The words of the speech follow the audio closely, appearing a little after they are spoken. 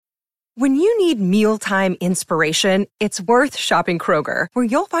When you need mealtime inspiration, it's worth shopping Kroger, where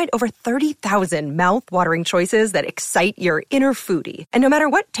you'll find over 30,000 mouth-watering choices that excite your inner foodie. And no matter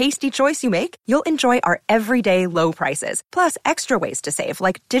what tasty choice you make, you'll enjoy our everyday low prices, plus extra ways to save,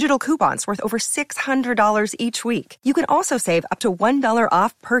 like digital coupons worth over $600 each week. You can also save up to $1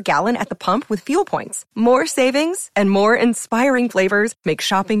 off per gallon at the pump with fuel points. More savings and more inspiring flavors make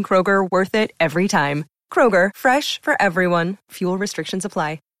shopping Kroger worth it every time. Kroger, fresh for everyone. Fuel restrictions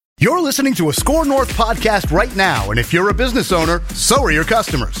apply. You're listening to a Score North podcast right now, and if you're a business owner, so are your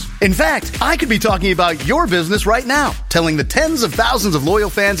customers. In fact, I could be talking about your business right now, telling the tens of thousands of loyal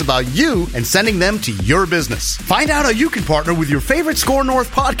fans about you and sending them to your business. Find out how you can partner with your favorite Score North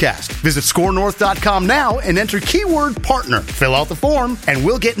podcast. Visit scorenorth.com now and enter keyword partner. Fill out the form, and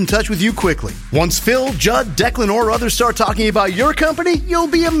we'll get in touch with you quickly. Once Phil, Judd, Declan, or others start talking about your company, you'll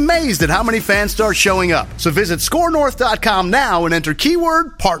be amazed at how many fans start showing up. So visit scorenorth.com now and enter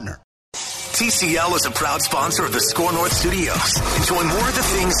keyword partner. TCL is a proud sponsor of the Score North Studios. Enjoy more of the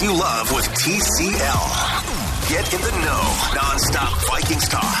things you love with TCL. Get in the know. Non-stop Vikings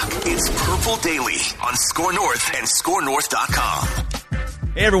talk. It's Purple Daily on Score North and scorenorth.com.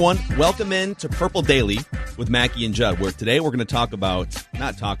 Hey, everyone. Welcome in to Purple Daily with Mackie and Judd, where today we're going to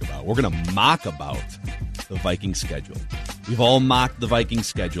we're going to mock about the Vikings schedule. We've all mocked the Vikings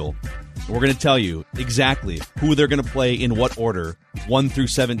schedule. We're going to tell you exactly who they're going to play in what order, 1 through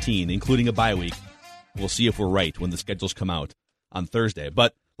 17, including a bye week. We'll see if we're right when the schedules come out on Thursday.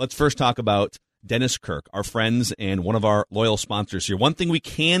 But let's first talk about Dennis Kirk, our friends and one of our loyal sponsors here. One thing we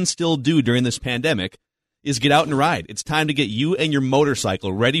can still do during this pandemic is get out and ride. It's time to get you and your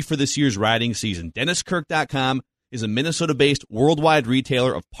motorcycle ready for this year's riding season. DennisKirk.com is a Minnesota-based worldwide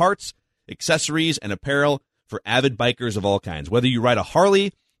retailer of parts, accessories, and apparel for avid bikers of all kinds. Whether you ride a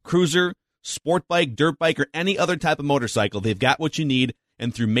Harley, cruiser, sport bike, dirt bike, or any other type of motorcycle, they've got what you need.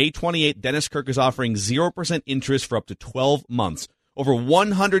 And through May 28th, Dennis Kirk is offering 0% interest for up to 12 months. Over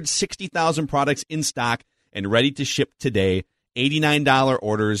 160,000 products in stock and ready to ship today. $89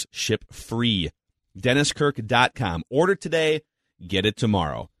 orders ship free. DennisKirk.com. Order today, get it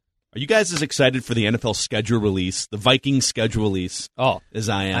tomorrow. Are you guys as excited for the NFL schedule release, the Vikings schedule release, as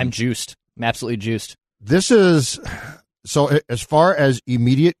I am? I'm juiced. I'm absolutely juiced. This is... So as far as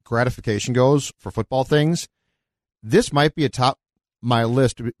immediate gratification goes for football things, this might be atop my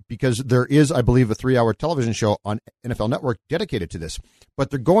list because there is, I believe, a 3-hour television show on NFL Network dedicated to this.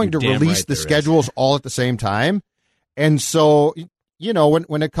 But they're going to release the schedules all at the same time. And so, you know,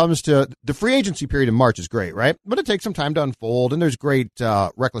 when it comes to the free agency period in March is great, right? But it takes some time to unfold, and there's great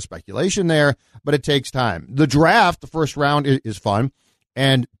reckless speculation there, but it takes time. The draft, the first round, is fun.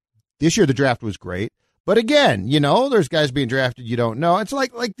 And this year the draft was great. But again, you know, there's guys being drafted you don't know. It's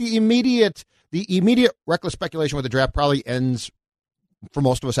like the immediate reckless speculation with the draft probably ends for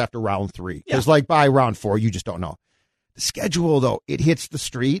most of us after round 3. Because like by round 4, you just don't know. The schedule, though, it hits the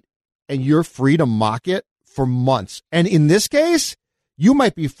street, and you're free to mock it for months. And in this case, you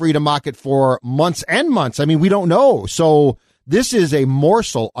might be free to mock it for months and months. I mean, we don't know. So this is a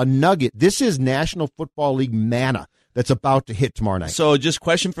morsel, a nugget. This is National Football League manna that's about to hit tomorrow night. So just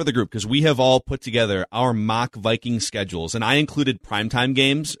question for the group, because we have all put together our mock Viking schedules, and I included primetime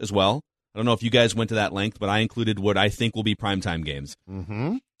games as well. I don't know if you guys went to that length, but I included what I think will be primetime games.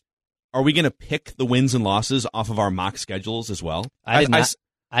 Mm-hmm. Are we going to pick the wins and losses off of our mock schedules as well? I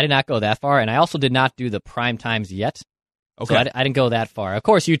did not go that far, and I also did not do the prime times yet. Okay. So I didn't go that far. Of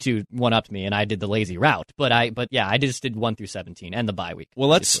course, you two one-upped me, and I did the lazy route. But I just did 1 through 17 and the bye week. Well,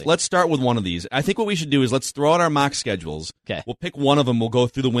 let's start with one of these. I think what we should do is let's throw out our mock schedules. Okay. We'll pick one of them. We'll go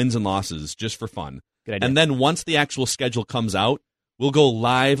through the wins and losses just for fun. Good idea. And then once the actual schedule comes out, we'll go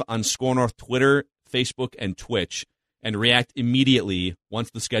live on Score North Twitter, Facebook, and Twitch and react immediately once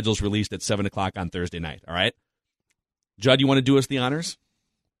the schedule's released at 7 o'clock on Thursday night. All right? Judd, you want to do us the honors?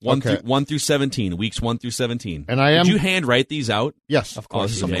 1 through 17, weeks 1 through 17. And I am. Did you hand write these out? Yes, of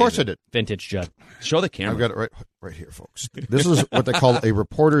course. Of course I did. Vintage Judd. Show the camera. I've got it right here, folks. This is what they call a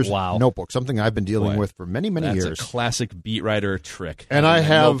reporter's notebook, something I've been dealing with for many years. That's a classic beat writer trick. And I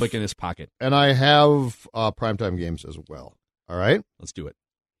have a notebook in his pocket. And I have primetime games as well. All right? Let's do it.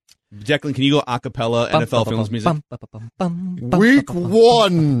 Declan, can you go a cappella NFL Films music? Week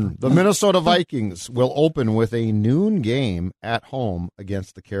 1, the Minnesota Vikings will open with a noon game at home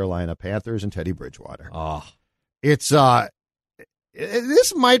against the Carolina Panthers and Teddy Bridgewater. Oh. It's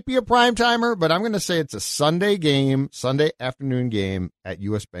this might be a prime timer, but I'm going to say it's a Sunday afternoon game at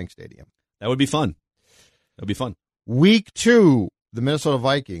US Bank Stadium. That would be fun. That would be fun. Week 2, the Minnesota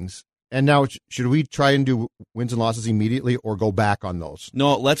Vikings And now, should we try and do wins and losses immediately, or go back on those?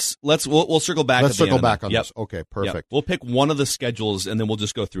 No, we'll circle back. Let's circle back on yep. this. Okay, perfect. Yep. We'll pick one of the schedules, and then we'll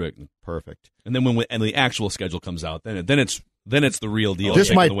just go through it. Perfect. And then when the actual schedule comes out, then it's the real deal.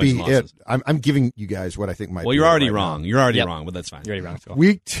 This might the wins be and losses. it. I'm giving you guys what I think might. Well, be you're already right wrong. now. You're already wrong, but that's fine. You're already wrong. So.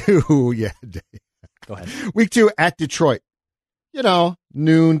 Week 2, yeah. Go ahead. Week 2 at Detroit.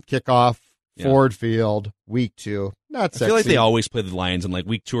 Noon kickoff, Yeah. Ford Field. Week 2, not sexy. I feel like they always play the Lions in like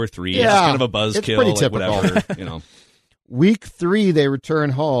week 2 or 3. Yeah, It's just kind of a buzzkill. it's pretty like typical. whatever. Week 3, they return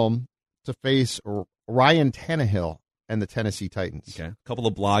home to face Ryan Tannehill and the Tennessee Titans. Okay, a couple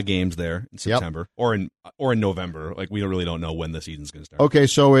of blah games there in September or in November. Like we really don't know when the season's going to start. Okay,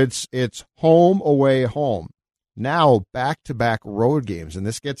 so it's home, away, home. Now back-to-back road games, and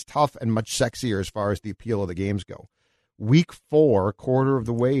this gets tough and much sexier as far as the appeal of the games go. Week 4, quarter of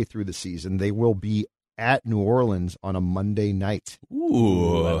the way through the season, they will be at New Orleans on a Monday night.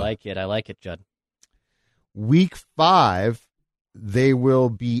 Ooh, I like it, Judd. Week 5, they will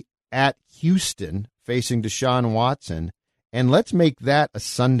be at Houston facing Deshaun Watson, and let's make that a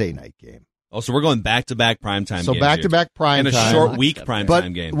Sunday night game. Oh, so we're going back-to-back primetime So games back-to-back here. primetime. And a short week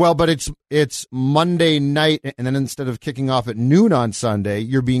primetime game. Well, but it's Monday night, and then instead of kicking off at noon on Sunday,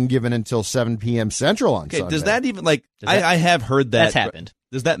 you're being given until 7 p.m. Central on Sunday. Does that even, I have heard that. That's happened.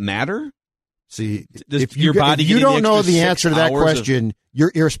 Does that matter? See, Does if your body if you get the don't know extra the 6 answer to that hours of- question,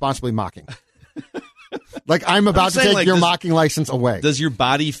 you're irresponsibly mocking. Like I'm about to saying, take your mocking license away. Does your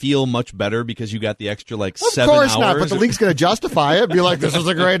body feel much better because you got the extra Of 7 course hours? not, but the league's going to justify it. Be like, this is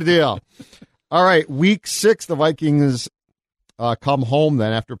a great deal. All right, week 6, the Vikings come home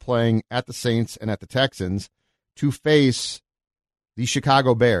then after playing at the Saints and at the Texans to face the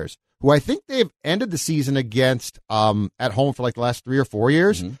Chicago Bears, who I think they've ended the season against at home for like the last 3 or 4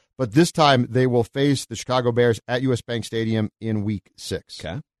 years. Mm-hmm. But this time they will face the Chicago Bears at U.S. Bank Stadium in week 6.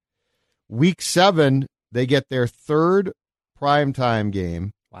 Okay. Week 7, they get their third primetime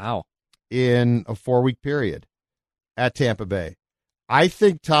game Wow. in a 4-week period at Tampa Bay. I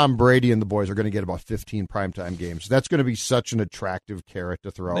think Tom Brady and the boys are going to get about 15 primetime games. That's going to be such an attractive carrot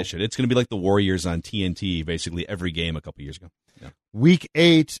to throw. They should. It's going to be like the Warriors on TNT, basically every game a couple years ago. Yeah. Week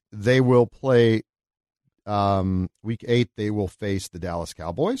 8, they will play. Week 8, they will face the Dallas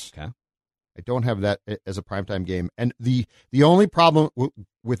Cowboys. Okay. I don't have that as a primetime game. And the only problem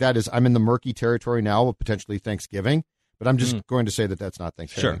with that is I'm in the murky territory now of potentially Thanksgiving, but I'm just going to say that that's not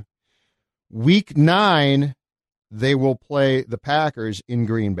Thanksgiving. Sure. Week 9, they will play the Packers in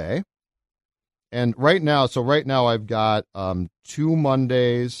Green Bay. And right now I've got 2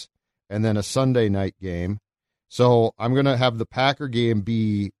 Mondays and then a Sunday night game. So I'm going to have the Packer game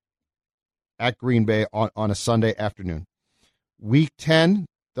be at Green Bay on a Sunday afternoon. Week 10,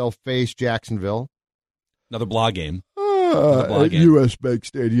 they'll face Jacksonville. Another blah game. At U.S. Bank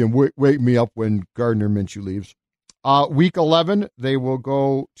Stadium. Wake me up when Gardner Minshew leaves. Week 11, they will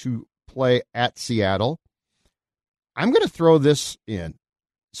go to play at Seattle. I'm going to throw this in.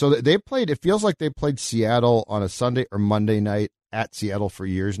 So it feels like they played Seattle on a Sunday or Monday night at Seattle for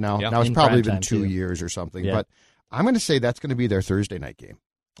years now. Yep. Now it's In probably primetime, been 2 too. years or something. Yeah. But I'm going to say that's going to be their Thursday night game.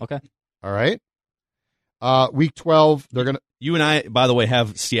 Okay. All right. Week 12, they're going to. You and I, by the way,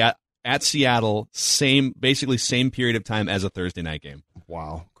 have at Seattle basically same period of time as a Thursday night game.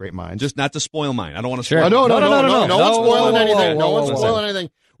 Wow, great minds. Just not to spoil mine. I don't want to Sure. spoil. No No. one's spoiling anything. No one's whoa. spoiling anything.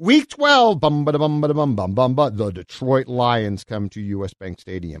 Week 12, the Detroit Lions come to U.S. Bank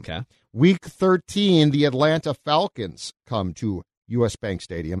Stadium. Okay. Week 13, the Atlanta Falcons come to U.S. Bank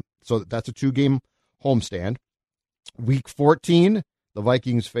Stadium. So that's a 2-game homestand. Week 14, the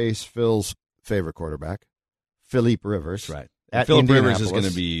Vikings face Phil's favorite quarterback, Philip Rivers. That's right. At Philip Rivers is Indianapolis. going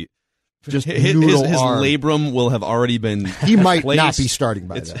to be Just his noodle arm. labrum will have already been. He might not placed. be starting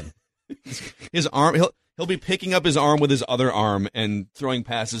by It's- then. His arm. He'll be picking up his arm with his other arm and throwing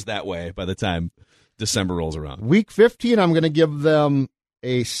passes that way by the time December rolls around. Week 15, I'm going to give them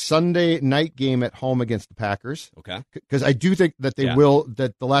a Sunday night game at home against the Packers. Okay. Because I do think that they Yeah. will,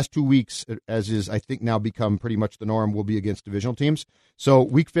 that the last 2 weeks, as is, I think, now become pretty much the norm, will be against divisional teams. So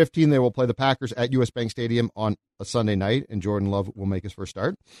week 15, they will play the Packers at U.S. Bank Stadium on a Sunday night, and Jordan Love will make his first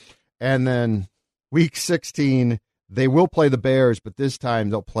start. And then week 16, they will play the Bears, but this time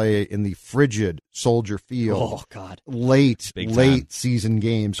they'll play in the frigid Soldier Field. Oh, God. Late Big time. season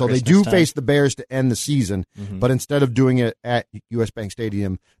game. So Christmas they do time. face the Bears to end the season, but instead of doing it at U.S. Bank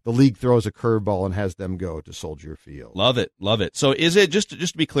Stadium, the league throws a curveball and has them go to Soldier Field. Love it. Love it. So is it, just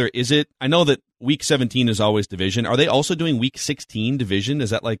to be clear, is it, I know that week 17 is always division. Are they also doing week 16 division?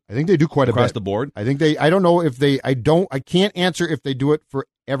 Is that like I think they do quite a bit across the board? I think I don't know if I can't answer if they do it for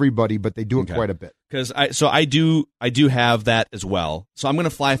everybody, but they do it quite a bit. Because I do have that as well. So I'm going to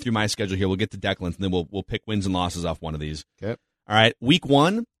fly through my schedule here. We'll get to Declan's, and then we'll pick wins and losses off one of these. Okay. All right. Week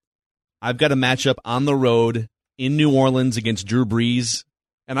 1, I've got a matchup on the road in New Orleans against Drew Brees,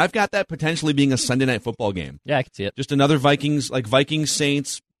 and I've got that potentially being a Sunday night football game. Yeah, I can see it. Just another Vikings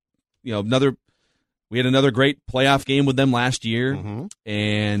Saints. We had another great playoff game with them last year,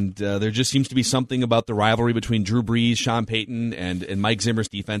 and there just seems to be something about the rivalry between Drew Brees, Sean Payton, and Mike Zimmer's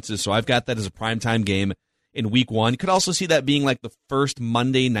defenses. So I've got that as a primetime game in week 1. Could also see that being like the first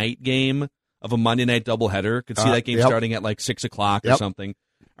Monday night game of a Monday night doubleheader. Could see that game starting at like 6 o'clock or something.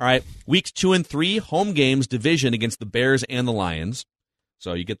 All right, weeks 2 and 3, home games, division against the Bears and the Lions.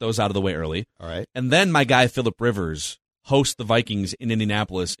 So you get those out of the way early. All right. And then my guy Phillip Rivers hosts the Vikings in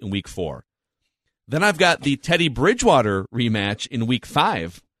Indianapolis in week 4. Then I've got the Teddy Bridgewater rematch in week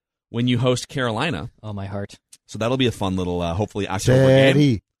 5 when you host Carolina. Oh, my heart. So that'll be a fun little, hopefully, October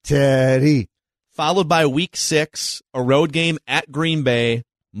game. Teddy. Followed by week 6, a road game at Green Bay,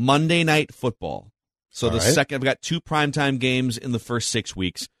 Monday Night Football. So second, I've got 2 primetime games in the first 6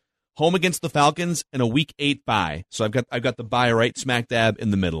 weeks. Home against the Falcons and a week 8 bye. So I've got the bye right smack dab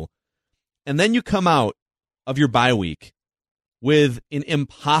in the middle. And then you come out of your bye week with an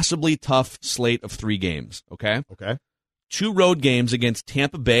impossibly tough slate of 3 games, okay? Okay. 2 road games against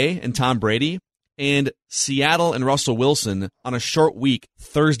Tampa Bay and Tom Brady, and Seattle and Russell Wilson on a short week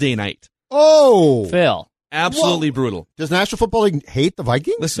Thursday night. Oh! Phil. Absolutely brutal. Does National Football League hate the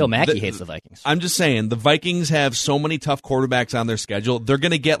Vikings? Phil Mackey hates the Vikings. I'm just saying, the Vikings have so many tough quarterbacks on their schedule. They're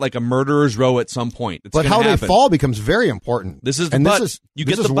going to get like a murderer's row at some point. But how they fall becomes very important. This is and the this you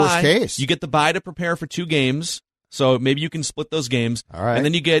this get is the worst bye. case. You get the bye to prepare for 2 games, so maybe you can split those games. All right. And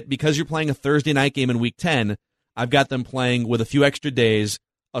then you get, because you're playing a Thursday night game in week 10, I've got them playing with a few extra days,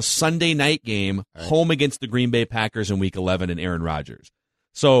 a Sunday night game home against the Green Bay Packers in week 11 and Aaron Rodgers.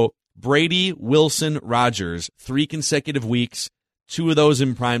 So Brady, Wilson, Rodgers, 3 consecutive weeks, 2 of those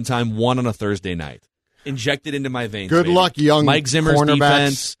in primetime, 1 on a Thursday night. Injected into my veins. Good baby. luck, young Mike Zimmer's cornerbacks.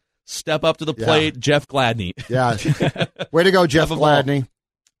 defense. Step up to the plate, Jeff Gladney. Yeah. Way to go, Jeff Gladney.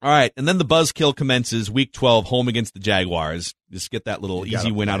 All right, and then the buzzkill commences week 12, home against the Jaguars. Just get that little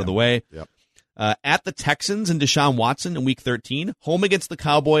easy win out of the way. Yep. At the Texans and Deshaun Watson in week 13, home against the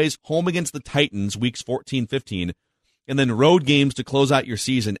Cowboys, home against the Titans, weeks 14, 15, and then road games to close out your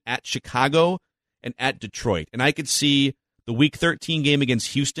season at Chicago and at Detroit. And I could see the week 13 game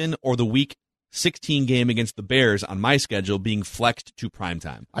against Houston or the week 16 game against the Bears on my schedule being flexed to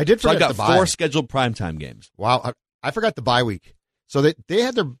primetime. I did forget so I got the bye. 4 scheduled primetime games. Wow. I forgot the bye week. So they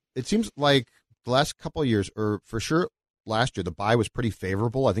had it seems like the last couple of years, or for sure last year, the bye was pretty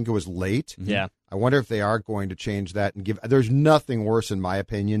favorable. I think it was late. Yeah. I wonder if they are going to change that and there's nothing worse, in my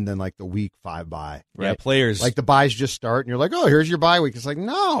opinion, than like the week 5 bye. Right. Yeah, players. Like the byes just start and you're like, oh, here's your bye week. It's like,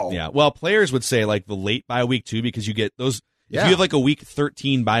 no. Yeah. Well, players would say like the late bye week too, because you get those. If Yeah. you have like a week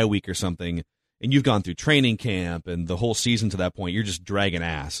 13 bye week or something, and you've gone through training camp and the whole season to that point, you're just dragging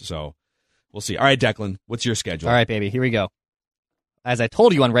ass. So we'll see. All right, Declan, what's your schedule? All right, baby, here we go. As I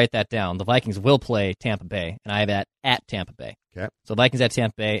told you on Write That Down, the Vikings will play Tampa Bay, and I have at Tampa Bay. Okay. So Vikings at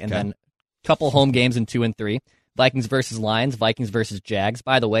Tampa Bay, and then a couple home games in 2 and 3. Vikings versus Lions, Vikings versus Jags.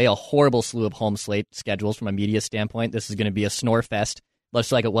 By the way, a horrible slew of home slate schedules from a media standpoint. This is going to be a snore fest,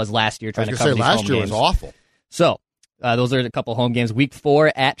 much like it was last year trying to cover these home games. Last year was awful. So those are a couple home games. Week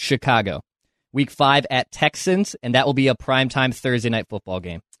 4 at Chicago. Week 5 at Texans, and that will be a primetime Thursday night football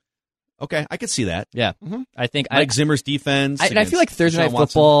game. Okay, I could see that. Yeah. I think Mike Zimmer's defense. And I feel like Thursday Deshaun night Watson.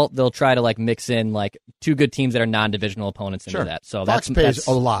 football, they'll try to like mix in like 2 good teams that are non-divisional opponents into that. So Fox pays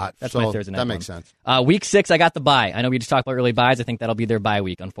a lot. That's so my Thursday night. That makes sense. Week 6, I got the bye. I know we just talked about early buys. I think that'll be their bye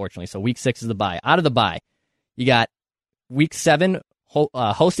week, unfortunately. So week 6 is the bye. Out of the bye, you got week 7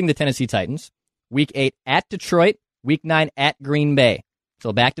 hosting the Tennessee Titans. Week 8 at Detroit. Week 9 at Green Bay.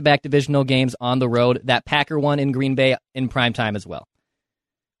 So back-to-back divisional games on the road. That Packer one in Green Bay in primetime as well.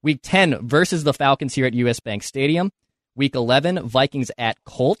 Week 10 versus the Falcons here at US Bank Stadium. Week 11, Vikings at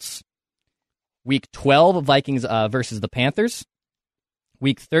Colts. Week 12, Vikings versus the Panthers.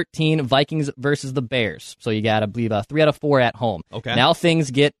 Week 13, Vikings versus the Bears. So you got, I believe, 3 out of 4 at home. Okay. Now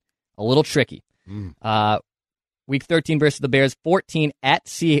things get a little tricky. Week 13 versus the Bears. 14 at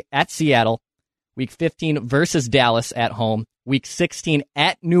Seattle. Week 15 versus Dallas at home. Week 16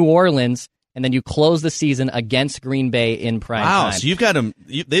 at New Orleans. and then you close the season against Green Bay in prime time. So you've got them.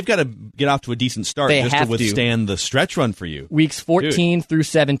 They've got to get off to a decent start They just have to withstand the stretch run for you. Weeks 14 through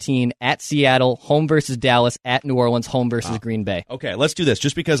 17 at Seattle, home versus Dallas, at New Orleans, home versus Green Bay. Okay, let's do this.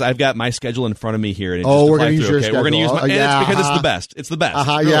 Just because I've got my schedule in front of me here. And we're going to use your schedule. We're going to use my. Yeah, it's because it's the best. It's the best.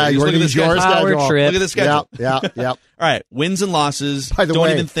 Really. Yeah, you're Look going at to this use your schedule. schedule. Trip. Look at this schedule. Yeah. All right, wins and losses. By the Don't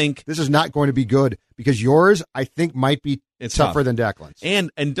way, even think this is not going to be good because yours, I think, might be tougher than Declan's.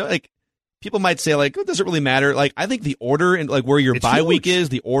 And like. People might say, like, oh, does it really matter? Like, I think the order and like where your It's bye huge. week is,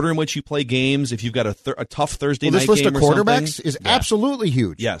 the order in which you play games, if you've got a tough Thursday This night list game of or quarterbacks something, is absolutely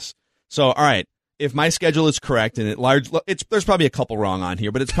huge. Yes. So, all right, if my schedule is correct and there's probably a couple wrong on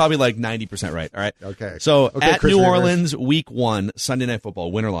here, but it's probably like 90% right. All right. Okay. So Okay, at Chris New Rivers. Orleans, Week 1, Sunday Night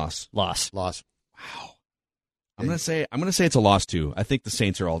Football, win or loss? Loss. I'm gonna say it's a loss too. I think the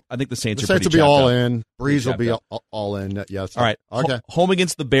Saints are The pretty Saints will be chapped all up. in. Breeze will Chapped be up. all in. Yes. All right. Okay. Home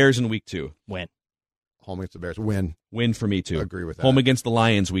against the Bears in Week 2. Win. Home against the Bears. Win. Win for me too. I agree with that. Home against the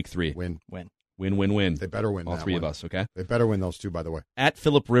Lions Week 3. Win. Win. They better win All that three one. of us. Okay. They better win those two, by the way. At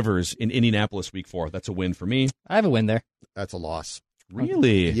Phillip Rivers in Indianapolis Week 4. That's a win for me. I have a win there. That's a loss.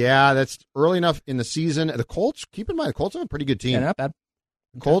 Really? Yeah, that's early enough in the season. The Colts, keep in mind, the Colts are a pretty good team. Yeah, not bad.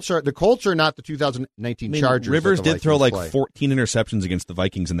 The Colts are not the 2019 Chargers. Rivers that the did throw like Vikings play. 14 interceptions against the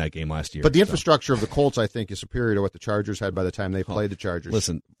Vikings in that game last year. But the infrastructure of the Colts, I think, is superior to what the Chargers had by the time they played the Chargers.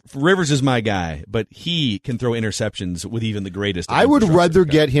 Listen, Rivers is my guy, but he can throw interceptions with even the greatest. of I would infrastructure, rather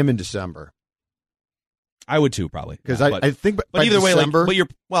okay? get him in December I would too, probably. because Yeah, I think. But by either way, December,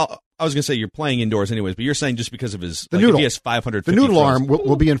 I was going to say you're playing indoors anyways, but you're saying just because of his The like, noodle. if he has 550 the noodle throws. arm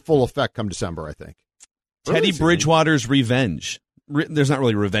will be in full effect come December. I think. Teddy Early season. Bridgewater's revenge. There's not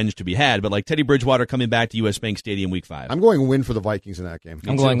really revenge to be had, but like Teddy Bridgewater coming back to U.S. Bank Stadium Week 5. I'm going win for the Vikings in that game.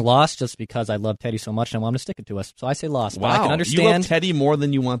 I'm going loss just because I love Teddy so much and I want him to stick it to us. So I say loss. But Wow, I can you love understand. Teddy more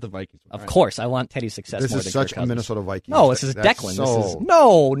than you want the Vikings. Of All right. course, I want Teddy's success This more is than such Kirk a Cousins. Minnesota Vikings. No, this is That's Declan. so- This is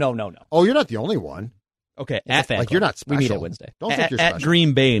no. Oh, you're not the only one. Okay, It's a fan Like club. you're not We special. meet at Wednesday. Don't think you're at special.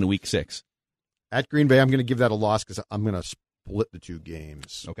 Green Bay in Week 6. At Green Bay, I'm going to give that a loss because I'm going to split the two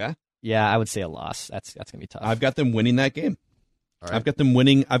games. Okay, Yeah, I would say a loss. That's gonna be tough. I've got them winning that game. All right. I've got them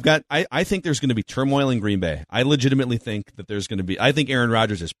winning. I think there's going to be turmoil in Green Bay. I legitimately think that there's going to be. I think Aaron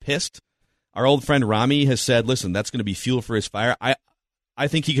Rodgers is pissed. Our old friend Rami has said, "Listen, that's going to be fuel for his fire." I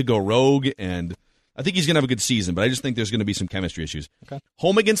think he could go rogue, and I think he's going to have a good season. But I just think there's going to be some chemistry issues. Okay.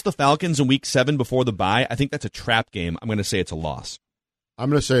 Home against the Falcons in Week 7 before the bye. I think that's a trap game. I'm going to say it's a loss. I'm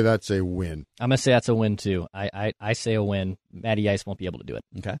going to say that's a win. I'm gonna say that's a win too. I say a win. Matty Ice won't be able to do it.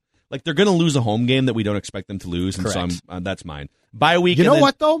 Okay. Like they're going to lose a home game that we don't expect them to lose, and Correct. so that's mine. Bye week. You and know then-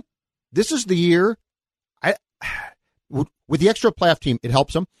 what though? This is the year. With the extra playoff team, it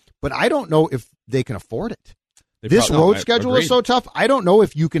helps them. But I don't know if they can afford it. They This probably- road I schedule agreed. is so tough. I don't know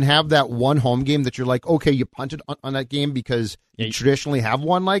if you can have that one home game that you're like, okay, you punted on that game because Yeah, you traditionally have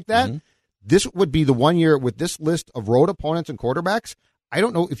one like that. Mm-hmm. This would be the one year with this list of road opponents and quarterbacks. I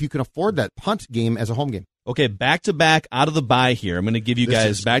don't know if you can afford that punt game as a home game. Okay, back to back out of the bye here. I'm going to give you This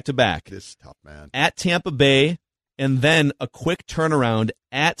guys is- back to back. This is tough, man. At Tampa Bay, and then a quick turnaround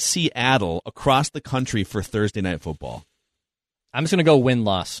at Seattle across the country for Thursday Night Football. I'm just gonna go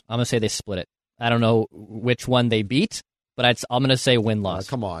win-loss. I'm gonna say they split it. I don't know which one they beat, but I'm gonna say win-loss.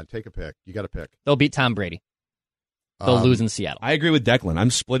 Come on, take a pick. You got to pick. They'll beat Tom Brady. They'll lose in Seattle. I agree with Declan. I'm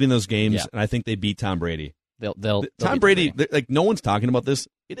splitting those games, Yeah. and I think they beat Tom Brady. They'll Tom beat Brady, like no one's talking about this.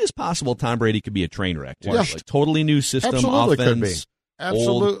 It is possible Tom Brady could be a train wreck. Too. Yeah. Like, totally new system, Absolutely offense. could be.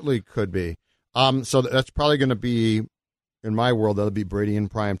 Absolutely could be. So that's probably going to be, in my world, that'll be Brady in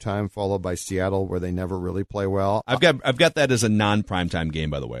prime time, followed by Seattle, where they never really play well. I've got that as a non-primetime game,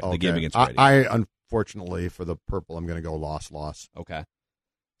 by the way. The game against Brady. I unfortunately, for the purple, I'm going to go loss. Okay.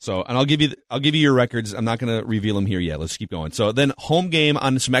 So, and I'll give you your records. I'm not going to reveal them here yet. Let's keep going. So then home game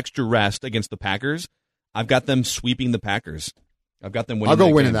on some extra rest against the Packers. I've got them sweeping the Packers. I've got them winning. I'll go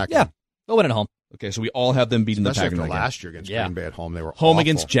that winning game. that game. Yeah, they'll win at home. Okay, so we all have them beating Especially the Packers. after in that game. last year against Yeah. Green Bay at home. They were Home awful.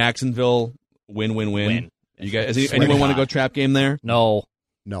 against Jacksonville. Win. Win. You guys? Swear Anyone to want to God. go trap game there? No.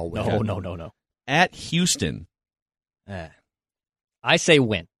 No way. No. At Houston. I say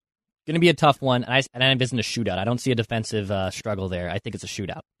win. Going to be a tough one, and it isn't a shootout. I don't see a defensive struggle there. I think it's a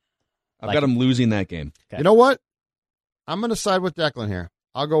shootout. I've got them losing that game. Okay. You know what? I'm going to side with Declan here.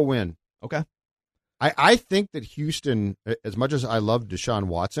 I'll go win. Okay. I think that Houston, as much as I love Deshaun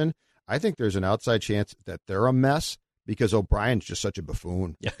Watson, I think there's an outside chance that they're a mess because O'Brien's just such a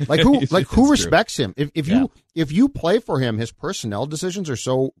buffoon. Yeah. Like who That's respects him? If Yeah. you play for him, his personnel decisions are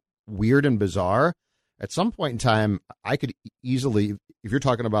so weird and bizarre. At some point in time, I could easily, if you're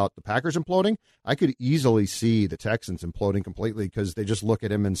talking about the Packers imploding, I could easily see the Texans imploding completely because they just look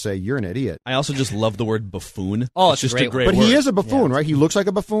at him and say, "You're an idiot." I also just love the word buffoon. Oh, it's it's just a great But word. he is a buffoon, right? He looks like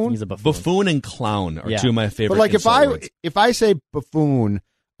a buffoon. He's a buffoon. Buffoon and clown are two of my favorite. But like insult words. if I say buffoon,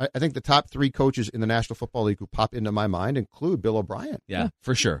 I think the top 3 coaches in the National Football League who pop into my mind include Bill O'Brien. Yeah,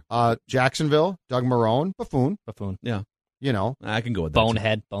 for sure. Jacksonville, Doug Marrone, buffoon. Buffoon. Yeah, You know, I can go with that.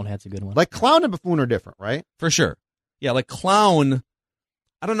 Bonehead. Bonehead's a good one. like clown and buffoon are different, right? For sure. Yeah, like clown.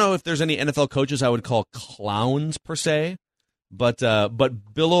 I don't know if there's any NFL coaches I would call clowns per se, but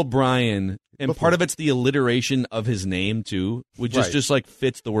Bill O'Brien, and Buffoon. part of it's the alliteration of his name too, which Right. is just like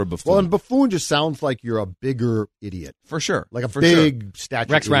fits the word buffoon. Well, and buffoon just sounds like you're a bigger idiot, for sure, like a for big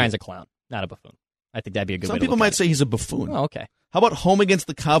statue. Rex idiot. Ryan's a clown, not a buffoon. I think that'd be a good Some way to people look might at say he's a buffoon. it. Oh, okay. How about home against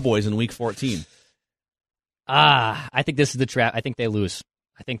the Cowboys in Week 14? I think this is the trap. I think they lose.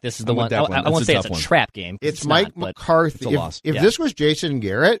 I think this is the I'm with one. Declan. I won't That's say a it's a tough one. trap game. 'cause It's Mike not, but McCarthy. it's a loss. If Yeah. this was Jason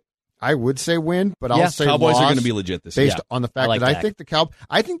Garrett, I would say win, but Yeah. I'll say Cowboys loss are going to be legit this year. based on the fact like that I that. think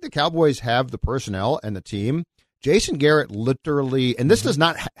I think the Cowboys have the personnel and the team. Jason Garrett literally, and this does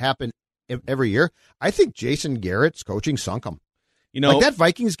not happen every year. I think Jason Garrett's coaching sunk them. You know, Like that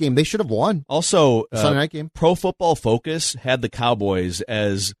Vikings game, they should have won. also The Sunday night game. Pro Football Focus had the Cowboys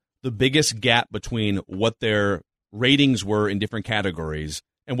as the biggest gap between what their ratings were in different categories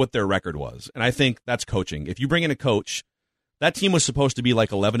and what their record was. And I think that's coaching. If you bring in a coach, that team was supposed to be like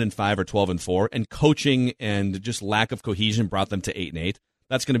 11-5 or 12-4, and coaching and just lack of cohesion brought them to 8-8.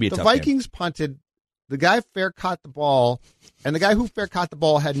 That's going to be a The tough game. Vikings punted. The guy fair caught the ball, and the guy who fair caught the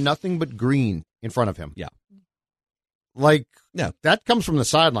ball had nothing but green in front of him. Yeah. Like, Yeah. that comes from the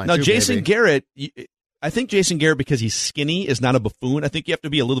sideline. Now, too, Jason baby. Garrett, I think Jason Garrett, because he's skinny, is not a buffoon. I think you have to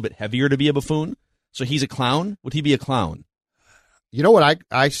be a little bit heavier to be a buffoon. So he's a clown. Would he be a clown? You know what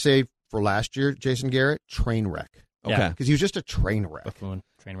I say for last year, Jason Garrett? Train wreck. Okay. Yeah. Because he was just a train wreck. buffoon,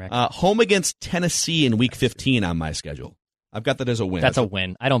 train wreck. Home against Tennessee in Week 15 on my schedule. I've got that as a win. That's a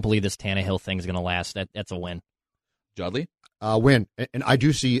win. I don't believe this Tannehill thing is going to last. That's a win. Judley? Win. And I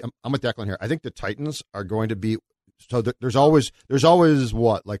do see, I'm with Declan here. I think the Titans are going to be, so there's always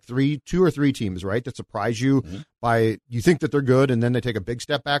what, like 2 or 3 teams, right, that surprise you by, you think that they're good and then they take a big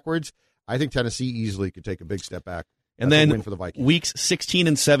step backwards. I think Tennessee easily could take a big step back. And That's a then win for the Vikings. Weeks 16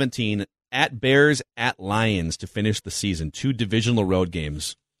 and 17 at Bears, at Lions to finish the season. 2 divisional road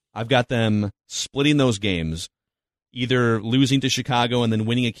games. I've got them splitting those games, either losing to Chicago and then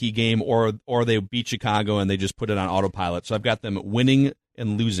winning a key game, or they beat Chicago and they just put it on autopilot. So I've got them winning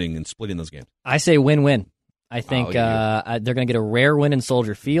and losing and splitting those games. I say win-win. I think Oh, they're going to get a rare win in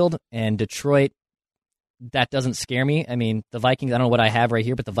Soldier Field, and Detroit, that doesn't scare me. I mean, the Vikings, I don't know what I have right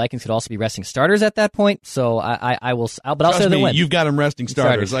here, but the Vikings could also be resting starters at that point. So but I'll say Trust they me, win. you've got them resting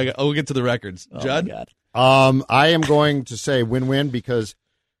starters. Starters. We'll get to the records. Oh, Judd? my God. I am going to say win-win because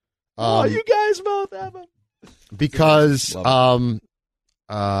you guys both have them. because Love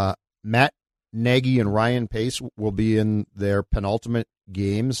Matt Nagy and Ryan Pace will be in their penultimate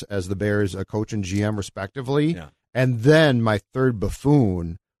games as the Bears coach and GM respectively. Yeah. And then my third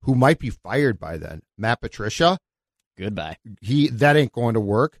buffoon, who might be fired by then, Matt Patricia, Goodbye. that ain't going to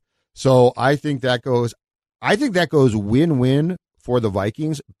work. So I think that goes win-win for the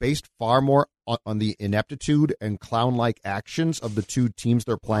Vikings, based far more on the ineptitude and clown-like actions of the 2 teams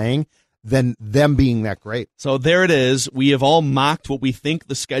they're playing than them being that great. So there it is. We have all mocked what we think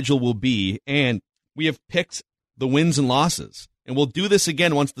the schedule will be, and we have picked the wins and losses. And we'll do this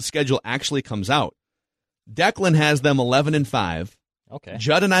again once the schedule actually comes out. Declan has them 11-5. Okay.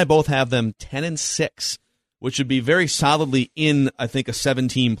 Judd and I both have them 10-6, which would be very solidly in, I think, a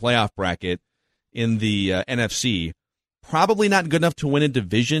 7-team playoff bracket in the NFC. Probably not good enough to win a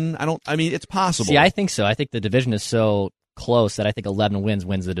division. I mean, it's possible. See, I think so. I think the division is so close that I think 11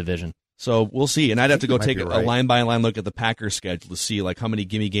 wins the division. So we'll see. And I'd have to go you might take be a right. line-by-line look at the Packers' schedule to see like how many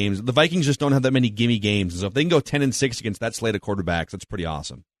gimme games. The Vikings just don't have that many gimme games. So if they can go 10-6 against that slate of quarterbacks, that's pretty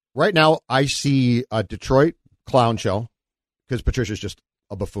awesome. Right now, I see a Detroit clown show because Patricia's just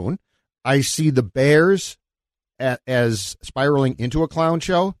a buffoon. I see the Bears as spiraling into a clown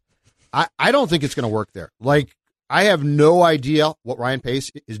show. I don't think it's going to work there. Like, I have no idea what Ryan Pace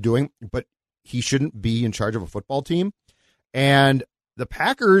is doing, but he shouldn't be in charge of a football team. And the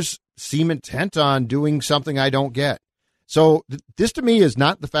Packers seem intent on doing something I don't get. So this to me is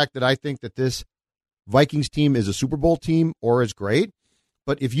not the fact that I think that this Vikings team is a Super Bowl team or is great.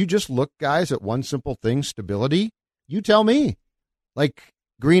 But if you just look, guys, at one simple thing, stability, you tell me. Like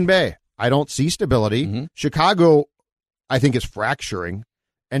Green Bay, I don't see stability. Mm-hmm. Chicago, I think, is fracturing.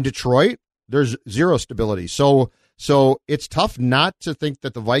 And Detroit, there's zero stability. So it's tough not to think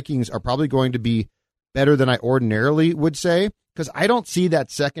that the Vikings are probably going to be better than I ordinarily would say. because I don't see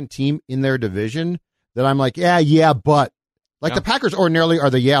that second team in their division that I'm like, yeah, but. Like the Packers ordinarily are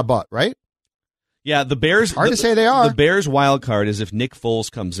the but, right? Yeah, the Bears. Hard to say they are. The Bears' wild card is if Nick Foles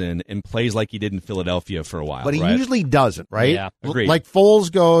comes in and plays like he did in Philadelphia for a while. But he right? usually doesn't, right? Yeah, agreed. Like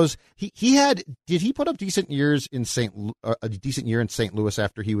Foles goes, did he put up decent years in a decent year in St. Louis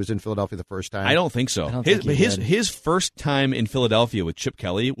after he was in Philadelphia the first time? I don't think so. I don't think he did. His first time in Philadelphia with Chip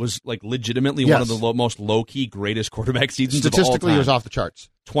Kelly was like legitimately Yes. one of the most low-key, greatest quarterback seasons of all Statistically, time. he was off the charts.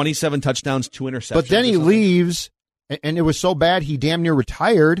 27 touchdowns, 2 interceptions. But then he or something. leaves, and it was so bad he damn near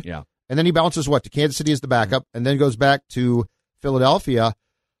retired. Yeah. And then he bounces, to Kansas City as the backup, and then goes back to Philadelphia.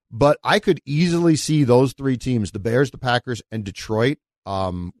 But I could easily see those three teams, the Bears, the Packers, and Detroit,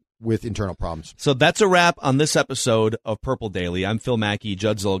 with internal problems. So that's a wrap on this episode of Purple Daily. I'm Phil Mackey,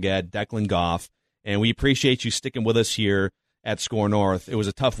 Judd Zolgad, Declan Goff, and we appreciate you sticking with us here at Score North. It was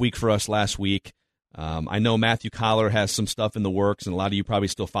a tough week for us last week. I know Matthew Collar has some stuff in the works, and a lot of you probably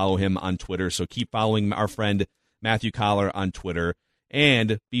still follow him on Twitter, so keep following our friend Matthew Collar on Twitter.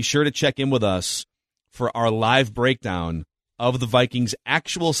 And be sure to check in with us for our live breakdown of the Vikings'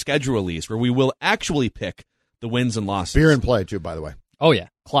 actual schedule release, where we will actually pick the wins and losses. Beer and play, too, by the way. Oh, yeah.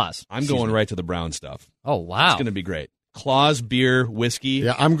 Claus. I'm going right to the Brown stuff. Oh, wow. It's going to be great. Claus, beer, whiskey.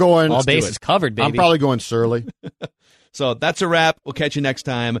 Yeah, I'm going. All bases covered, baby. I'm probably going Surly. So that's a wrap. We'll catch you next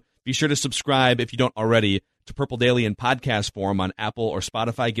time. Be sure to subscribe, if you don't already, to Purple Daily in podcast form on Apple or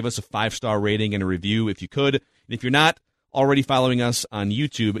Spotify. Give us a 5-star rating and a review if you could. And if you're not already following us on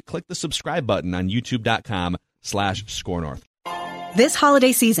YouTube, click the subscribe button on youtube.com/ScoreNorth. This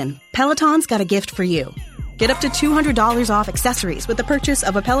holiday season, Peloton's got a gift for you. Get up to $200 off accessories with the purchase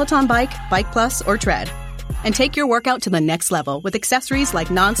of a Peloton bike, Bike Plus, or Tread. And take your workout to the next level with accessories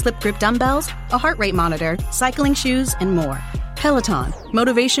like non-slip grip dumbbells, a heart rate monitor, cycling shoes, and more. Peloton,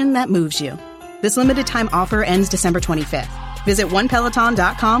 motivation that moves you. This limited time offer ends December 25th. Visit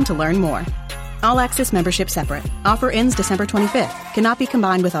onepeloton.com to learn more. All access membership separate. Offer ends December 25th. Cannot be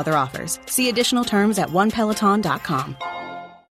combined with other offers. See additional terms at onepeloton.com.